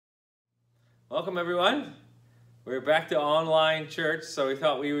Welcome everyone. We're back to online church, so we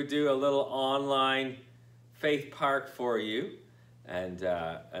thought we would do a little online faith park for you. And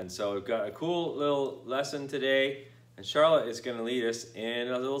so we've got a cool little lesson today, and Charlotte is going to lead us in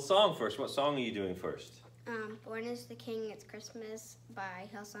a little song first. What song are you doing first? Born is the King, It's Christmas by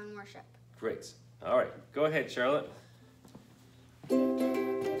Hillsong Worship. Great. All right, go ahead, Charlotte.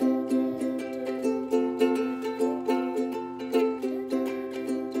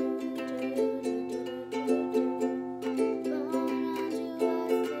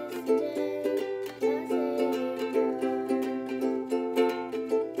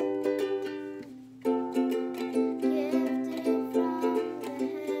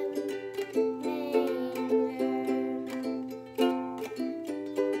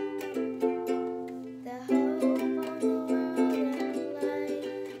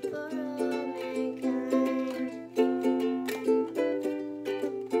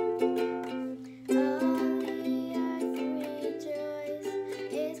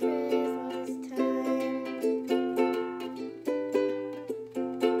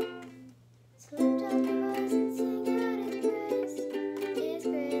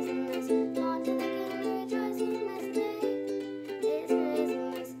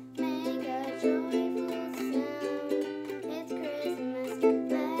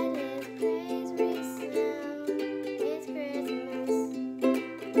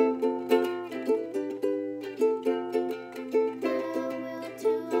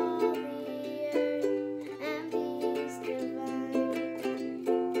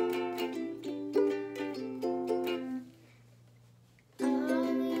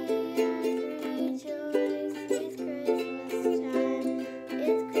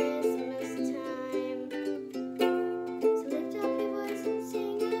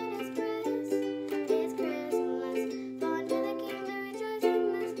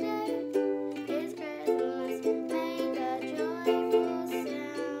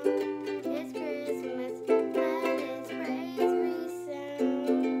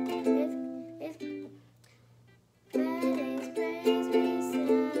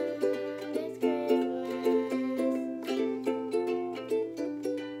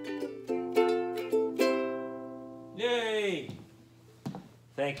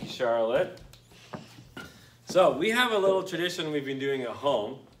 Thank you, Charlotte. So we have a little tradition we've been doing at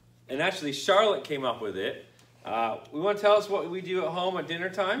home, and actually Charlotte came up with it. We want to tell us what we do at home at dinner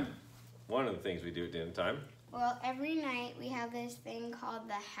time? One of the things we do at dinner time. Well, every night we have this thing called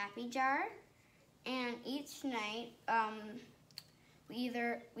the Happy Jar, and each night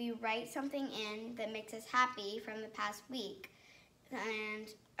we write something in that makes us happy from the past week, and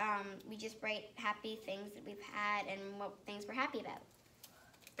we just write happy things that we've had and what things we're happy about.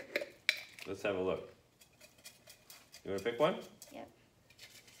 Let's have a look. You want to pick one? Yep.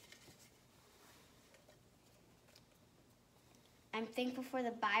 I'm thankful for the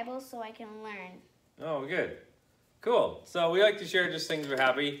Bible so I can learn. Oh, good. Cool. So we like to share just things we're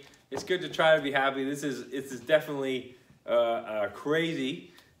happy. It's good to try to be happy. This is definitely a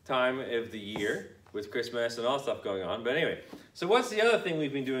crazy time of the year with Christmas and all stuff going on. But anyway, so what's the other thing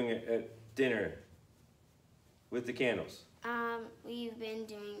we've been doing at dinner with the candles? We've been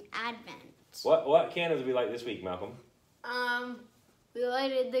doing Advent. What candles did we light this week, Malcolm? We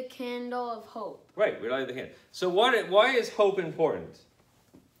lighted the candle of hope. Right, we lighted the candle. So why is hope important?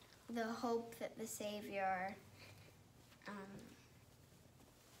 The hope that the Savior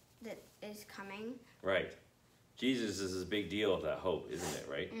that is coming. Right. Jesus is a big deal of that hope, isn't it,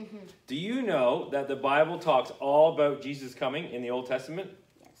 right? Mm-hmm. Do you know that the Bible talks all about Jesus coming in the Old Testament?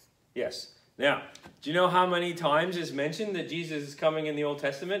 Yes. Yes. Now, do you know how many times it's mentioned that Jesus is coming in the Old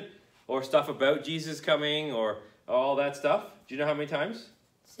Testament? Or stuff about Jesus coming, or all that stuff? Do you know how many times?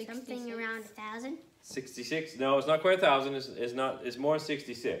 66. Something around 1,000. 66? No, it's not quite 1,000. It's more than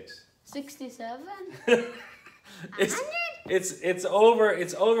 66. 67? It's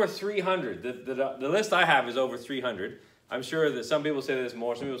over 300. The list I have is over 300. I'm sure that some people say there's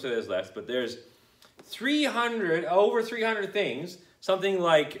more, some people say there's less, but there's over 300 things. Something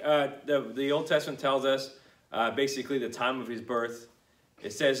like the Old Testament tells us basically the time of his birth.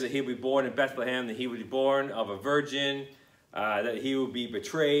 It says that he would be born in Bethlehem, that he would be born of a virgin, that he would be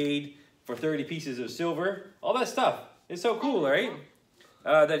betrayed for 30 pieces of silver. All that stuff. It's so cool, right?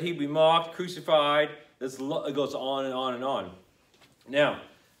 That he'd be mocked, crucified. It goes on and on and on. Now,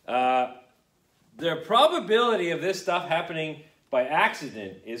 the probability of this stuff happening by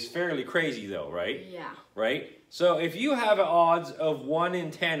accident is fairly crazy though, right? Yeah. Right? So if you have odds of 1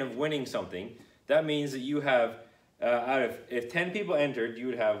 in 10 of winning something, that means that you have... if 10 people entered, you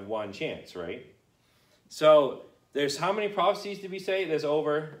would have 1 chance, right? So there's how many prophecies did we say? There's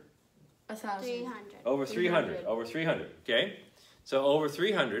over 1,000. 300. Over 300. Over 300. Okay? So over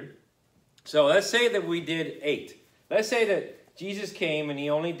 300. So let's say that we did 8. Let's say that Jesus came and he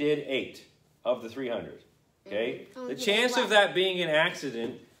only did 8 of the 300. Okay? The chance of that being an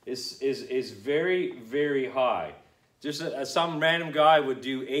accident is very, very high. Just some random guy would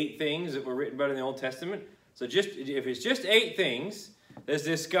do 8 things that were written about in the Old Testament. So just if it's just 8 things, there's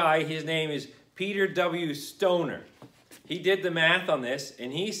this guy, his name is Peter W. Stoner. He did the math on this,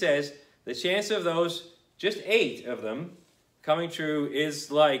 and he says the chance of those, just 8 of them, coming true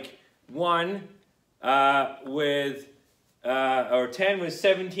is like 1 with, or 10 with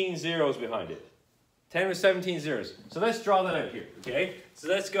 17 zeros behind it. 10 with 17 zeros. So let's draw that out here, okay? So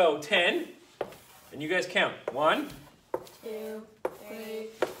let's go 10, and you guys count. 1, 2, 3,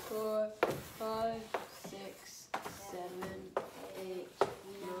 4, 5, 6, 7, 8,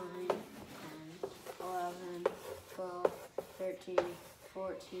 9, 10, 11, 12, 13,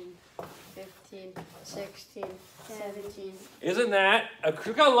 14, 15, 16, 17. Isn't that,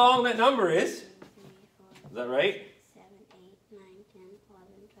 look how long that number is. Is that right? 7, 8, 9, 10, 11,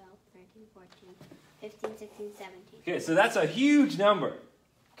 12, 13, 14, 15, 16, 17. Okay, so that's a huge number.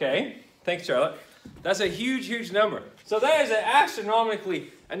 Okay, thanks, Charlotte. That's a huge, huge number. So that is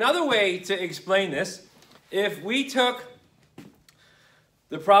astronomically, another way to explain this, if we took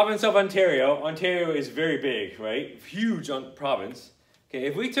the province of Ontario, Ontario is very big, right? Huge province. Okay,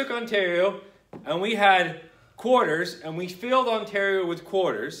 if we took Ontario and we had quarters and we filled Ontario with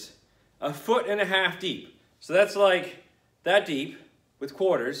quarters, 1.5 foot deep. So that's like that deep with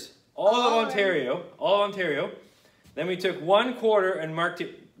quarters, all of Ontario, all Ontario. Then we took 1 quarter and marked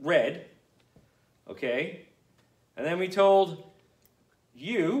it red, okay? And then we told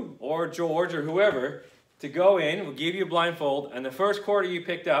you, or George, or whoever, to go in, we'll give you a blindfold, and the first quarter you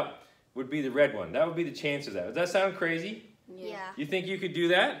picked up would be the red one. That would be the chance of that. Does that sound crazy? Yeah. You think you could do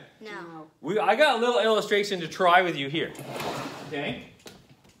that? No. I got a little illustration to try with you here. Okay?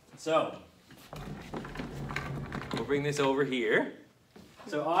 So, we'll bring this over here.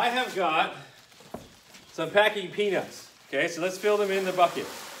 So I have got some packing peanuts. Okay, so let's fill them in the bucket.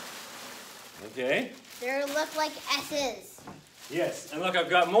 Okay? They look like S's. Yes, and look, I've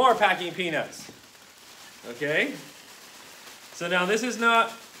got more packing peanuts. Okay? So now this is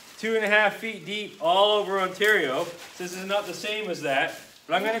not 2.5 feet deep all over Ontario. So this is not the same as that.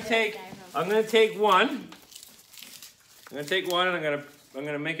 But I'm gonna take one. I'm gonna take one and I'm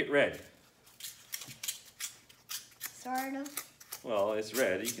gonna make it red. Sort of. Well, it's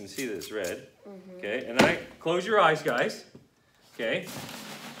red. You can see that it's red. Okay, and close your eyes, guys. Okay.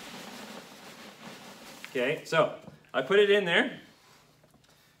 Okay, so I put it in there.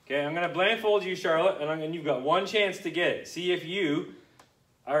 Okay, I'm going to blindfold you, Charlotte, and you've got 1 chance to get it. See if you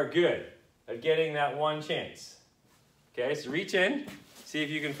are good at getting that 1 chance. Okay, so reach in, see if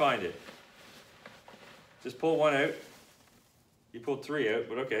you can find it. Just pull 1 out. You pulled 3 out,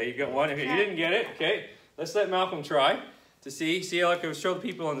 but okay, you got 1. Okay, you didn't get it. Okay, let's let Malcolm try to see. See, like I show the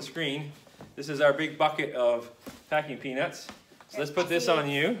people on the screen. This is our big bucket of packing peanuts. So let's put this on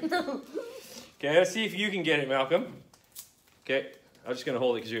you. Okay, let's see if you can get it, Malcolm. Okay. I'm just going to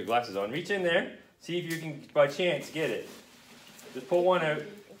hold it because you have glasses on. Reach in there. See if you can, by chance, get it. Just pull 1 out.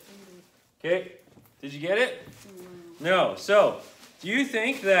 Okay. Did you get it? No. So, do you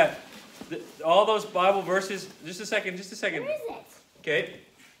think that all those Bible verses... Just a second. Just a second. Where is it? Okay.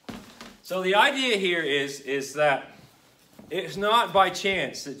 So, the idea here is that it's not by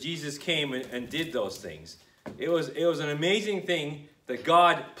chance that Jesus came and did those things. It was an amazing thing that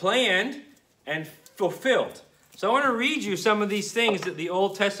God planned and fulfilled. So I want to read you some of these things that the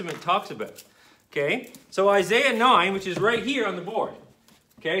Old Testament talks about. Okay, so Isaiah 9, which is right here on the board.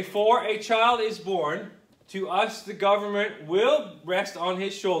 Okay, for a child is born, to us the government will rest on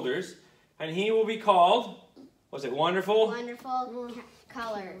his shoulders, and he will be called, what's it, Wonderful? Wonderful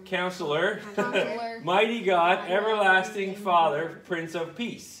Counselor. Mighty God, Everlasting Father, Prince of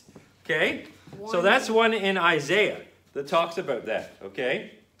Peace. Okay, so that's one in Isaiah that talks about that.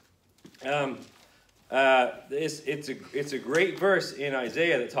 Okay. It's a great verse in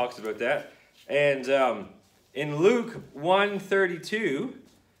Isaiah that talks about that. And in Luke 1:32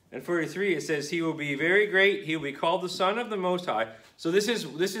 and 43, it says, he will be very great. He will be called the Son of the Most High. So this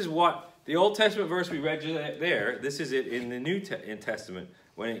is what the Old Testament verse we read there. This is it in the New Testament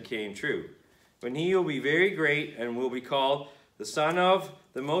when it came true. When he will be very great and will be called the Son of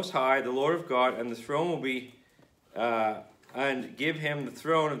the Most High, the Lord of God, and the throne will be... and give him the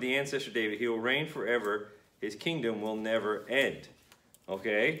throne of the ancestor David. He will reign forever. His kingdom will never end.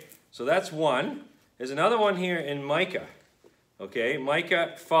 Okay, so that's one. There's another one here in Micah. Okay,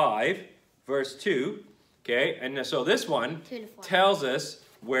 Micah 5, verse 2. Okay, and so this one tells us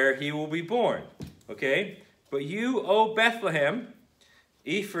where he will be born. Okay? But you, O Bethlehem,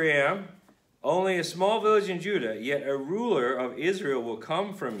 Ephraim, only a small village in Judah, yet a ruler of Israel will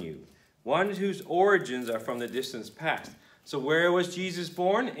come from you, one whose origins are from the distant past. So where was Jesus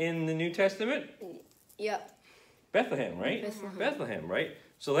born in the New Testament? Yep. Bethlehem, right? Bethlehem, right?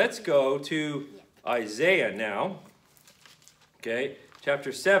 So let's go to Isaiah now. Okay,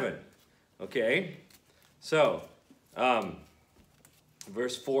 chapter 7. Okay, so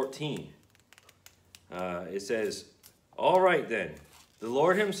verse 14. It says, all right then, the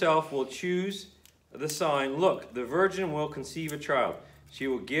Lord himself will choose the sign. Look, the virgin will conceive a child. She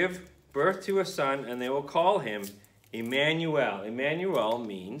will give birth to a son, and they will call him Emmanuel. Emmanuel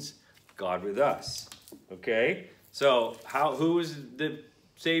means God with us. Okay? So, who was the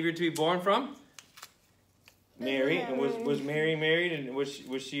Savior to be born from? Mary. And was Mary married, and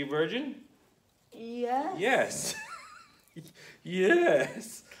was she a virgin? Yes. Yes.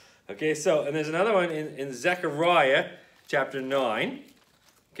 Yes. Okay, so, and there's another one in Zechariah chapter 9.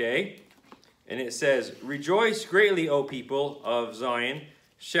 Okay? And it says, rejoice greatly, O people of Zion.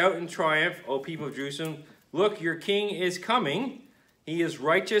 Shout in triumph, O people of Jerusalem. Look, your king is coming. He is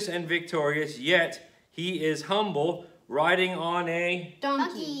righteous and victorious, yet he is humble, riding on a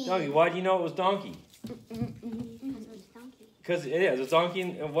Donkey. donkey. Why do you know it was donkey? Because it was donkey.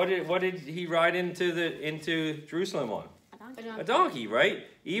 And what did he ride into Jerusalem on? A donkey, right?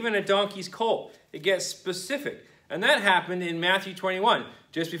 Even a donkey's colt. It gets specific. And that happened in Matthew 21,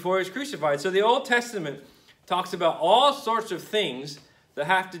 just before he was crucified. So the Old Testament talks about all sorts of things that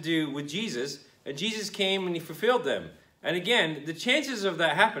have to do with Jesus. And Jesus came and he fulfilled them. And again, the chances of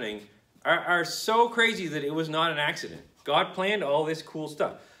that happening are so crazy that it was not an accident. God planned all this cool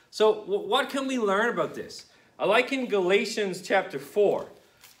stuff. So what can we learn about this? I like in Galatians chapter 4,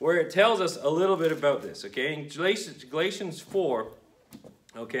 where it tells us a little bit about this. Okay, in Galatians 4,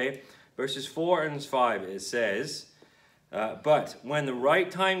 okay, verses 4 and 5, it says, but when the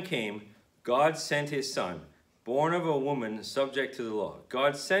right time came, God sent his son, born of a woman subject to the law.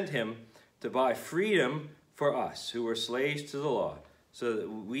 God sent him to buy freedom for us who were slaves to the law, so that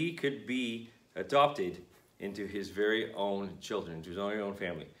we could be adopted into his very own children, into his very own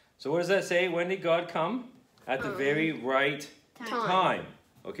family. So what does that say? When did God come? At the very right time.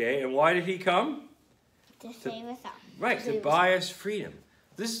 Okay, and why did he come? To save us all. Right, to buy us freedom.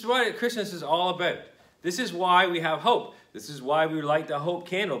 This is what Christmas is all about. This is why we have hope. This is why we light the hope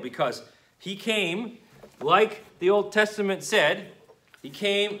candle, because he came, like the Old Testament said, he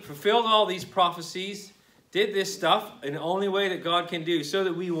came, fulfilled all these prophecies, did this stuff in the only way that God can do, so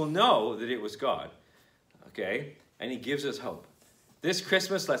that we will know that it was God. Okay? And he gives us hope. This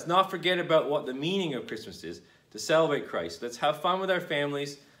Christmas, let's not forget about what the meaning of Christmas is, to celebrate Christ. Let's have fun with our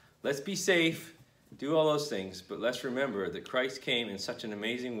families. Let's be safe. Do all those things. But let's remember that Christ came in such an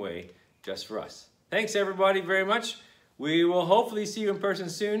amazing way just for us. Thanks, everybody, very much. We will hopefully see you in person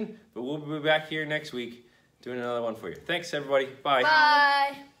soon, but we'll be back here next week doing another one for you. Thanks, everybody. Bye.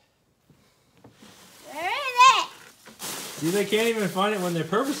 Bye. Where is it? See, they can't even find it when they're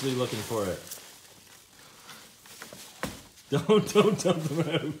purposely looking for it. Don't dump them out.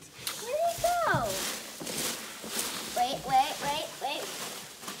 Where did it go? Wait.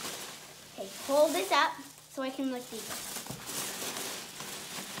 Okay, hold this up so I can look deeper.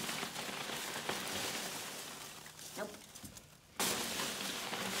 Nope.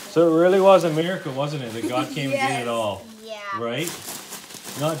 So it really was a miracle, wasn't it? That God came and did it all. Yeah. Right?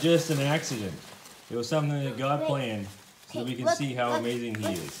 Not just an accident. It was something that God planned so that we can see how amazing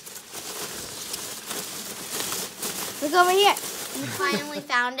he is. Look over here. We finally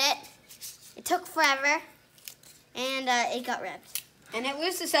found it. It took forever, and it got ripped. And it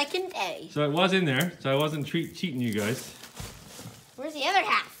was the second day. So it was in there, so I wasn't cheating you guys. Where's the other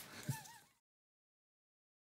half?